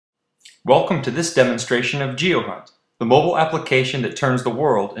Welcome to this demonstration of GeoHunt, the mobile application that turns the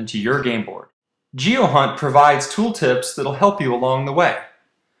world into your game board. GeoHunt provides tooltips that'll help you along the way.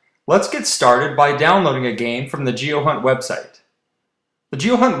 Let's get started by downloading a game from the GeoHunt website. The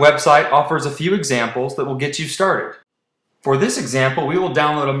GeoHunt website offers a few examples that will get you started. For this example, we will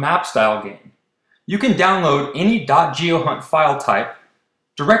download a map-style game. You can download any .geohunt file type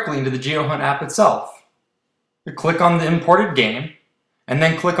directly into the GeoHunt app itself. You click on the imported game, and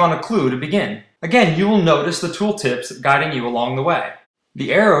then click on a clue to begin. Again, you will notice the tooltips guiding you along the way.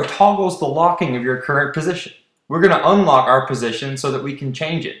 The arrow toggles the locking of your current position. We're going to unlock our position so that we can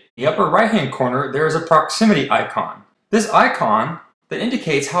change it. In the upper right-hand corner, there is a proximity icon. This icon that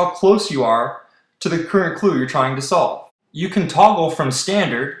indicates how close you are to the current clue you're trying to solve. You can toggle from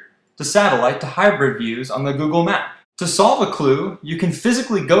standard to satellite to hybrid views on the Google map. To solve a clue, you can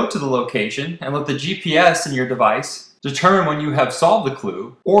physically go to the location and let the GPS in your device determine when you have solved the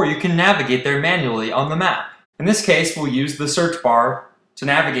clue, or you can navigate there manually on the map. In this case, we'll use the search bar to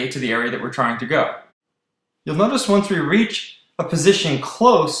navigate to the area that we're trying to go. You'll notice once we reach a position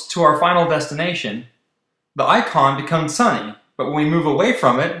close to our final destination, the icon becomes sunny, but when we move away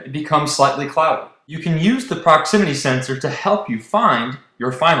from it, it becomes slightly cloudy. You can use the proximity sensor to help you find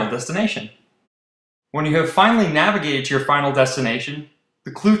your final destination. When you have finally navigated to your final destination,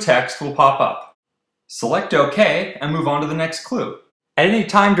 the clue text will pop up. Select OK and move on to the next clue. At any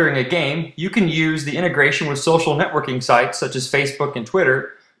time during a game, you can use the integration with social networking sites such as Facebook and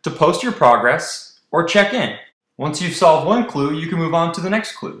Twitter to post your progress or check in. Once you've solved one clue, you can move on to the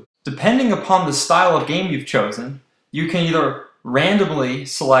next clue. Depending upon the style of game you've chosen, you can either randomly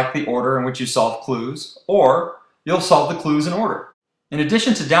select the order in which you solve clues, or you'll solve the clues in order. In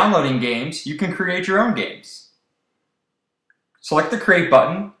addition to downloading games, you can create your own games. Select the Create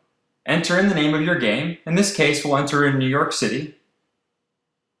button, enter in the name of your game. In this case, we'll enter in New York City.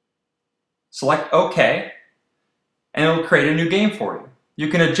 Select OK, and it'll create a new game for you. You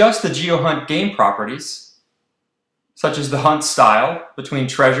can adjust the GeoHunt game properties, such as the hunt style between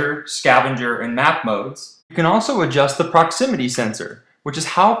treasure, scavenger, and map modes. You can also adjust the proximity sensor, which is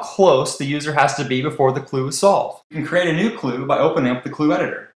how close the user has to be before the clue is solved. You can create a new clue by opening up the clue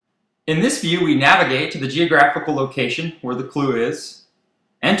editor. In this view, we navigate to the geographical location where the clue is,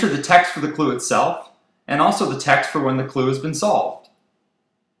 enter the text for the clue itself, and also the text for when the clue has been solved.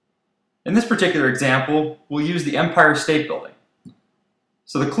 In this particular example, we'll use the Empire State Building.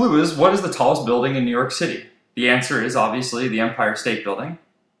 So the clue is, what is the tallest building in New York City? The answer is obviously the Empire State Building.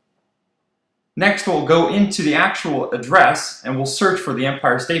 Next, we'll go into the actual address and we'll search for the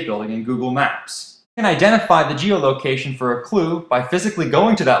Empire State Building in Google Maps. You can identify the geolocation for a clue by physically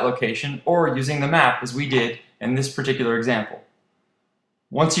going to that location or using the map as we did in this particular example.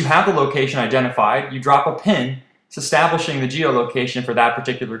 Once you have the location identified, you drop a pin establishing the geolocation for that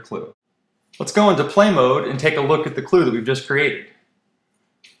particular clue. Let's go into play mode and take a look at the clue that we've just created.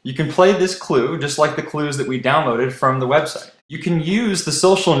 You can play this clue just like the clues that we downloaded from the website. You can use the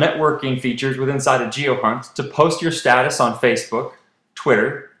social networking features within inside of GeoHunt to post your status on Facebook,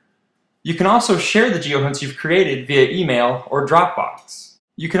 Twitter. You can also share the GeoHunts you've created via email or Dropbox.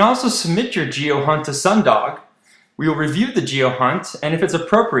 You can also submit your GeoHunt to Sundog. We will review the GeoHunt, and if it's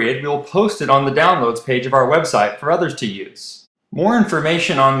appropriate, we will post it on the downloads page of our website for others to use. More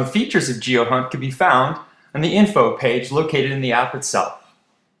information on the features of GeoHunt can be found on the info page located in the app itself.